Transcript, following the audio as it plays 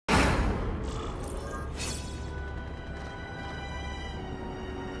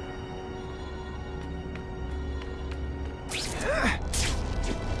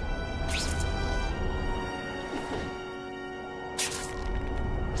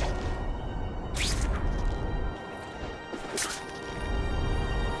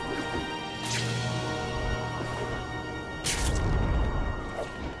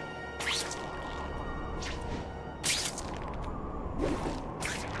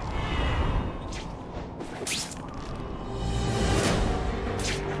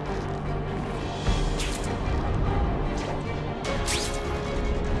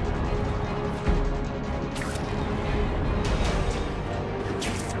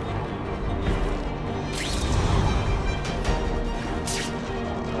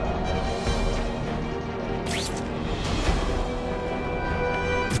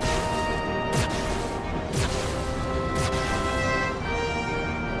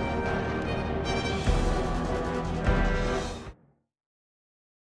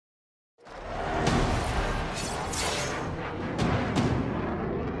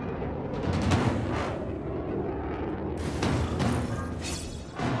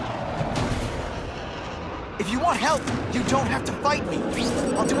If you want help, you don't have to fight me.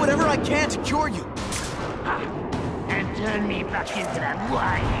 I'll do whatever I can to cure you. And turn me back into that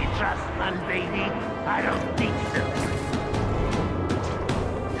whiny trust fund baby? I don't think so.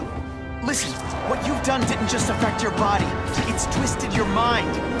 Listen, what you've done didn't just affect your body. It's twisted your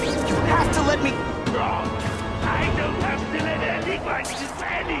mind. You have to let me... Wrong. I don't have to let anyone do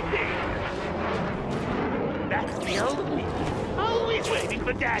anything. That's the old me. Always waiting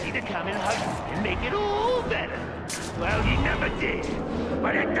for Daddy to come and hug me and make it all better. Well, he never did.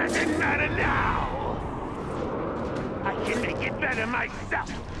 But it doesn't matter now. I can make it better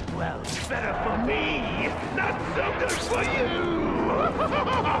myself. Well, better for me, not so good for you.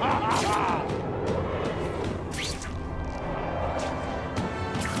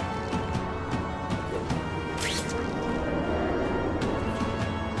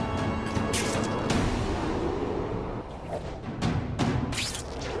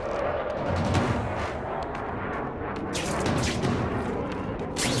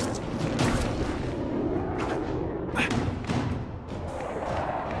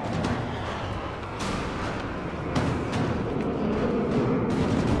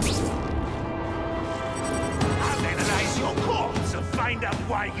 Find out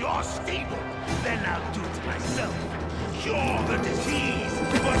why you're stable, then I'll do it myself. Cure the disease,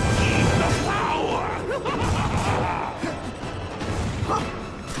 but keep the power!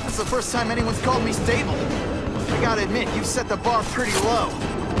 That's the first time anyone's called me stable. I gotta admit, you've set the bar pretty low.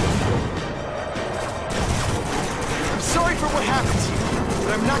 I'm sorry for what happened to you,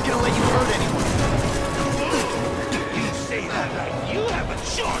 but I'm not gonna let you hurt anyone. You say that like you have a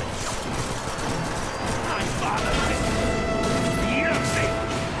choice. My father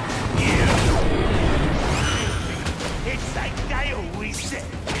it's like I always said,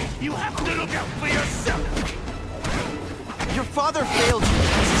 you have to look out for yourself. Your father failed you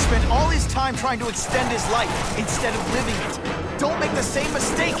because he spent all his time trying to extend his life instead of living it. Don't make the same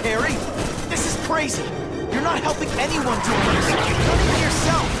mistake, Harry. This is crazy. You're not helping anyone do this. Not even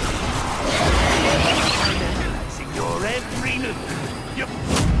yourself. I'm analyzing your every move.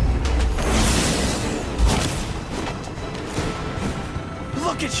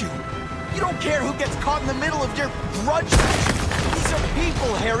 Look at you! You don't care who gets caught in the middle of your grudge match! These are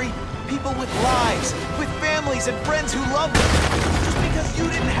people, Harry! People with lives, with families and friends who love them! Just because you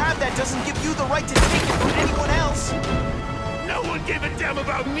didn't have that doesn't give you the right to take it from anyone else! No one gave a damn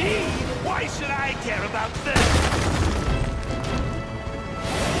about me! Why should I care about them?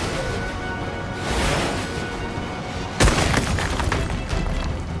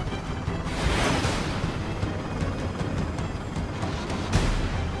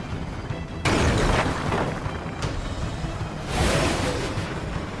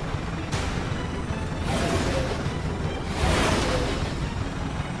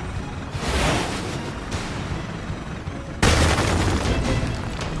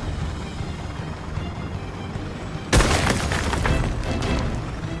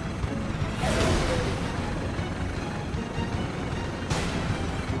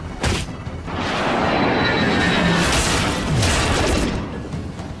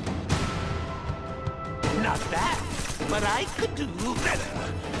 But I could do better.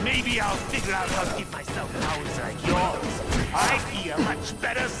 Maybe I'll figure out how to give myself powers like yours. I'd be a much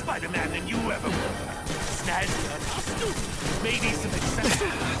better Spider-Man than you ever were. Snazzy a costume, maybe some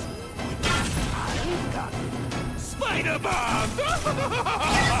accessories. I've got Spider-Bomb!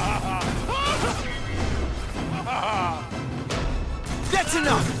 That's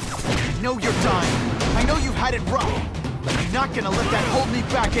enough! I know you're dying. I know you've had it rough. But I'm not gonna let that hold me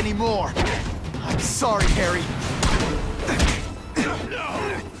back anymore. I'm sorry, Harry.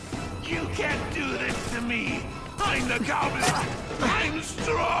 No! You can't do this to me! I'm the Goblin! I'm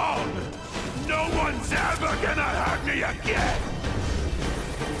strong! No one's ever gonna hurt me again!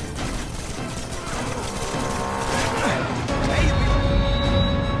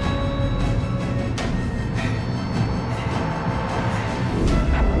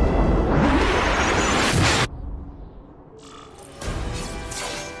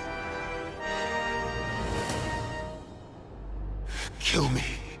 Kill me.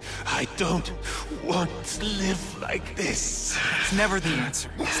 I don't want to live like this. It's never the answer.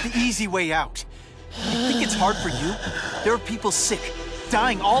 It's the easy way out. You think it's hard for you? There are people sick,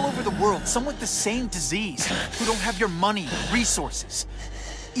 dying all over the world, some with the same disease, who don't have your money, resources.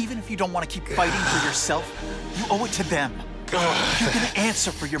 Even if you don't want to keep fighting for yourself, you owe it to them. You're gonna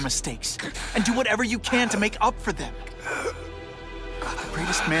answer for your mistakes, and do whatever you can to make up for them. The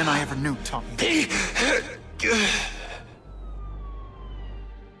greatest man I ever knew taught me that.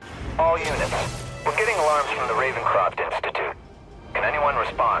 All units, we're getting alarms from the Ravencroft Institute. Can anyone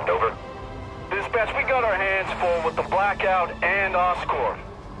respond? Over. Dispatch, we got our hands full with the blackout and Oscorp.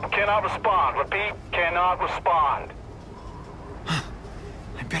 Cannot respond. Repeat, cannot respond.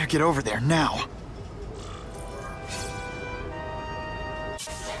 I better get over there now.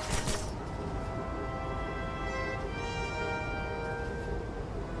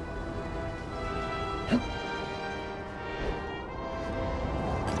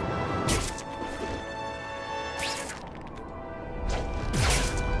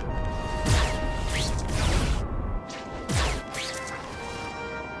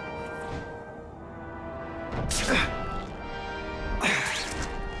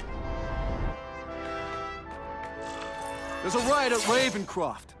 There's a riot at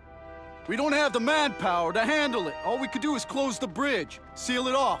Ravencroft. We don't have the manpower to handle it. All we could do is close the bridge, seal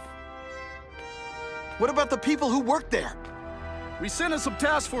it off. What about the people who work there? We sent in some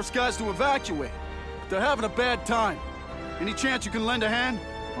task force guys to evacuate. They're having a bad time. Any chance you can lend a hand?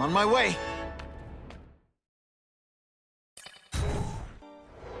 On my way.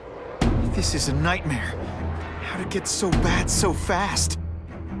 This is a nightmare. How'd it get so bad so fast?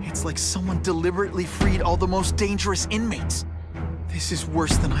 It's like someone deliberately freed all the most dangerous inmates. This is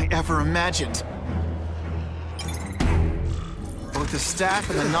worse than I ever imagined. Both the staff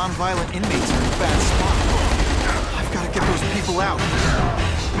and the non-violent inmates are in a bad spot. I've got to get those people out.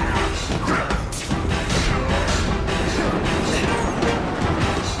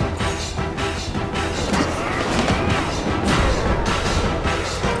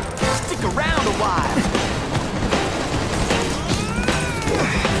 Stick around a while.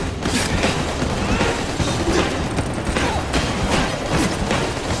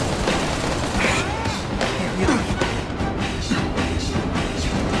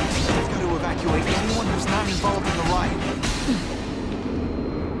 Involved in the riot.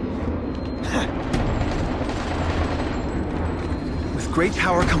 With great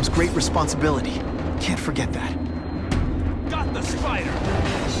power comes great responsibility. Can't forget that. Got the spider!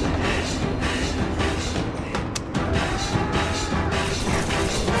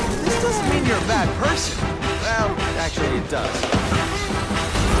 This doesn't mean you're a bad person. Well, actually it does.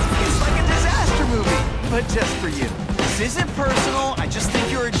 It's like a disaster movie, but just for you. This isn't personal, I just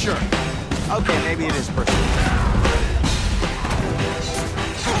think you're a jerk. Okay, maybe it is personal.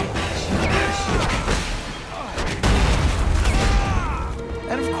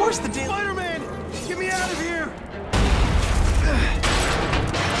 And of course the deal— Spider-Man! Get me out of here!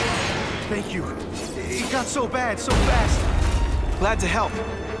 Thank you. It got so bad, so fast. Glad to help.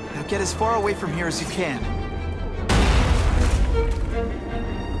 Now get as far away from here as you can.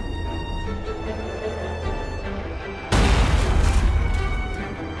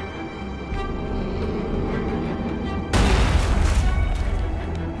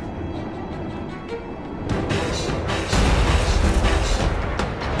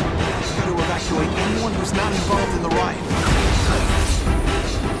 Anyone who's not involved in the riot.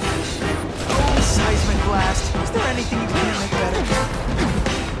 Oh, seismic blast. Is there anything you can make better?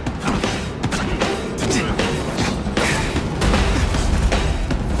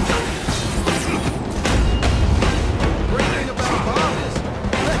 Great thing about a bomb is,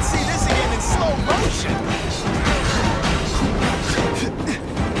 let's see this again in slow motion.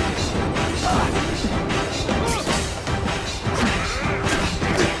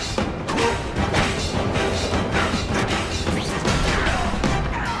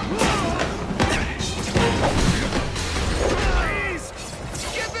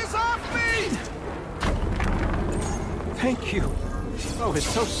 Thank you. I was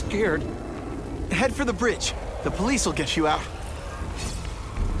so scared. Head for the bridge. The police will get you out.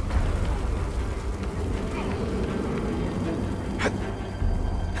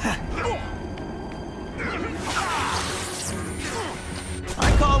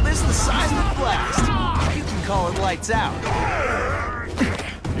 I call this the seismic blast. You can call it lights out.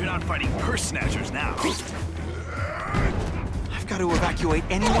 You're not fighting purse snatchers now. I've got to evacuate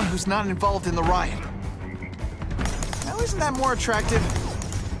anyone who's not involved in the riot. Now, isn't that more attractive?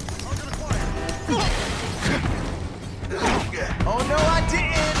 Oh, no, I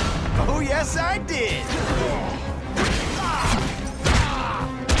didn't! Oh, yes, I did!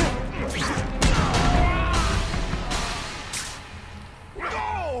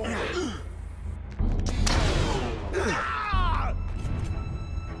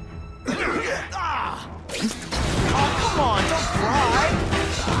 Oh, come on, don't cry!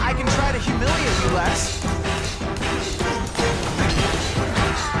 I can try to humiliate you less.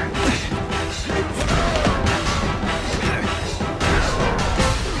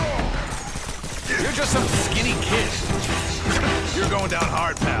 You're just some skinny kid. You're going down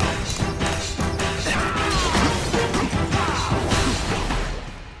hard, pal.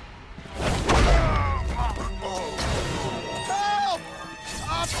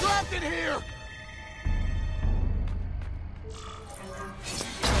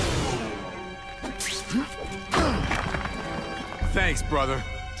 brother.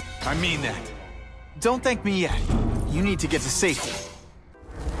 I mean that. Don't thank me yet. You need to get to safety.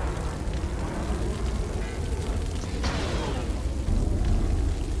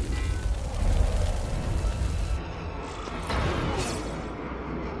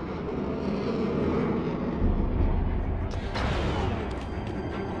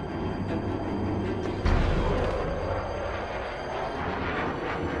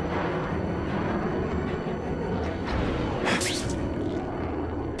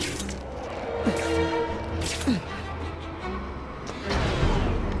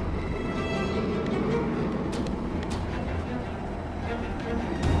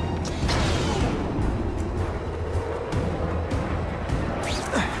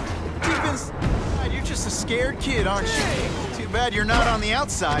 Scared kid, aren't you? Too bad you're not on the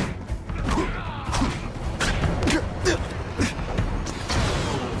outside.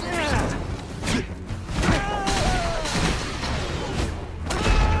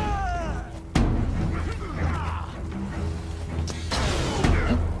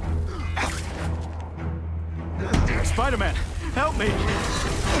 Spider-Man, help me! Boom,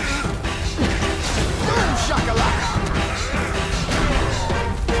 shakalaka!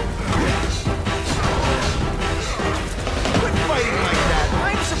 Fighting like that.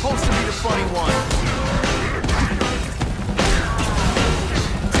 I'm supposed to be the funny one.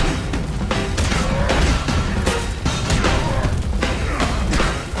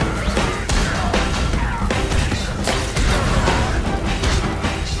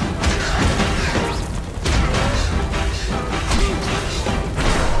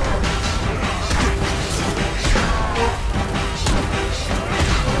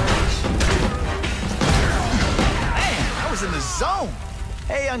 In the zone.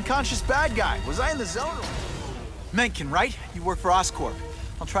 Hey, unconscious bad guy. Was I in the zone? Mencken, right? You work for Oscorp.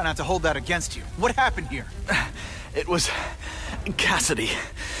 I'll try not to hold that against you. What happened here? It was Cassidy.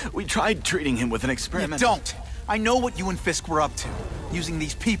 We tried treating him with an experiment. You don't. I know what you and Fisk were up to. Using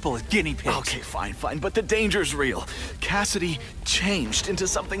these people as guinea pigs. Okay, fine, but the danger's real. Cassidy changed into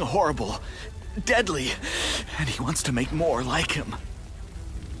something horrible, deadly, and he wants to make more like him.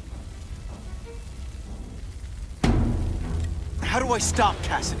 How do I stop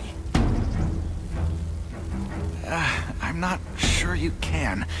Cassidy? I'm not sure you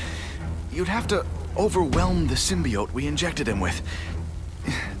can. You'd have to overwhelm the symbiote we injected him with.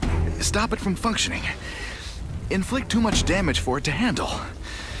 Stop it from functioning. Inflict too much damage for it to handle.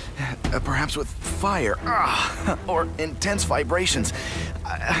 Perhaps with fire, or intense vibrations.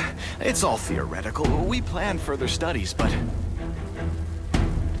 It's all theoretical. We plan further studies, but...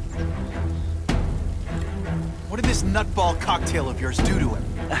 What did this nutball cocktail of yours do to him?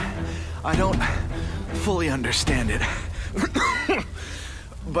 I don't fully understand it.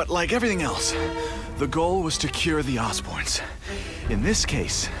 But like everything else, the goal was to cure the Osborns. In this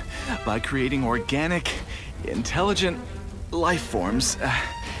case, by creating organic, intelligent life forms,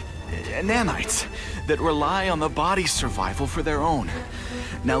 nanites, that rely on the body's survival for their own.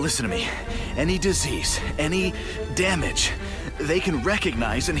 Now listen to me. Any disease, any damage, they can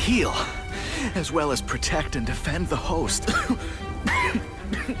recognize and heal, as well as protect and defend the host.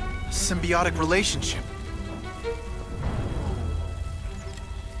 Symbiotic relationship.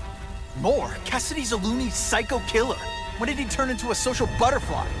 More? Cassidy's a loony psycho killer. When did he turn into a social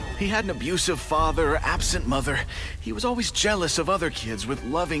butterfly? He had an abusive father, absent mother. He was always jealous of other kids with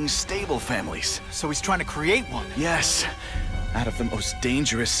loving, stable families. So he's trying to create one? Yes. Out of the most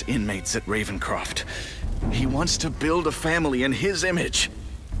dangerous inmates at Ravencroft. He wants to build a family in his image.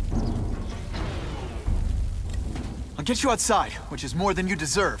 I'll get you outside, which is more than you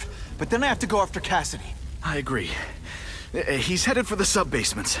deserve. But then I have to go after Cassidy. I agree. He's headed for the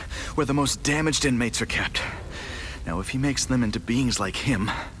sub-basements, where the most damaged inmates are kept. Now, if he makes them into beings like him,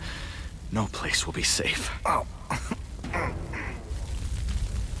 no place will be safe. Oh.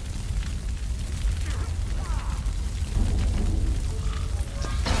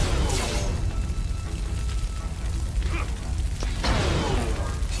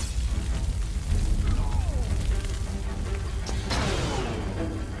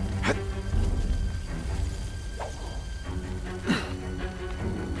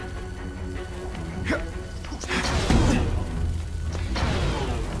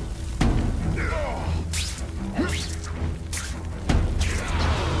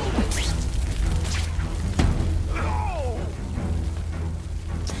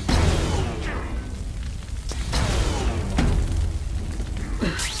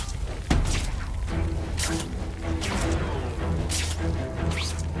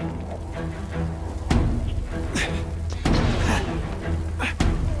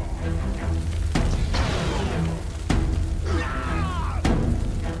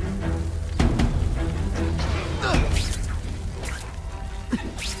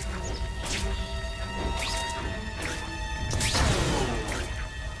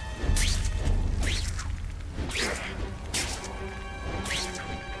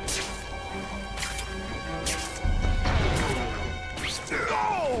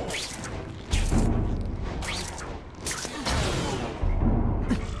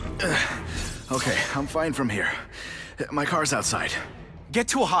 Okay, I'm fine from here. My car's outside. Get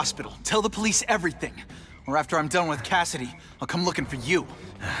to a hospital. Tell the police everything. Or after I'm done with Cassidy, I'll come looking for you.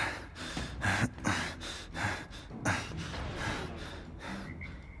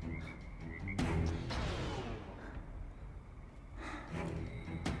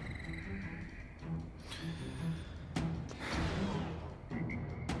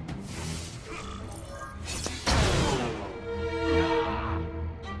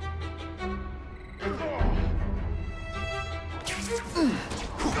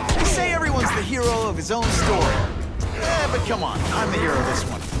 They say everyone's the hero of his own story. But come on, I'm the hero of this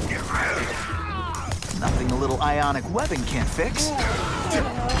one. Nothing a little ionic webbing can't fix.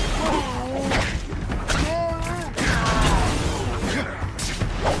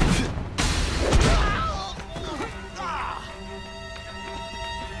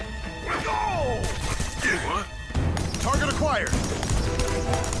 Target acquired.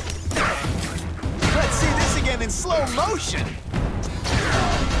 Let's see this again in slow motion.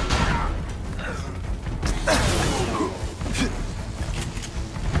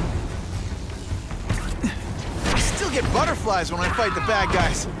 I still get butterflies when I fight the bad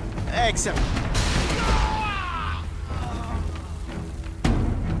guys. Except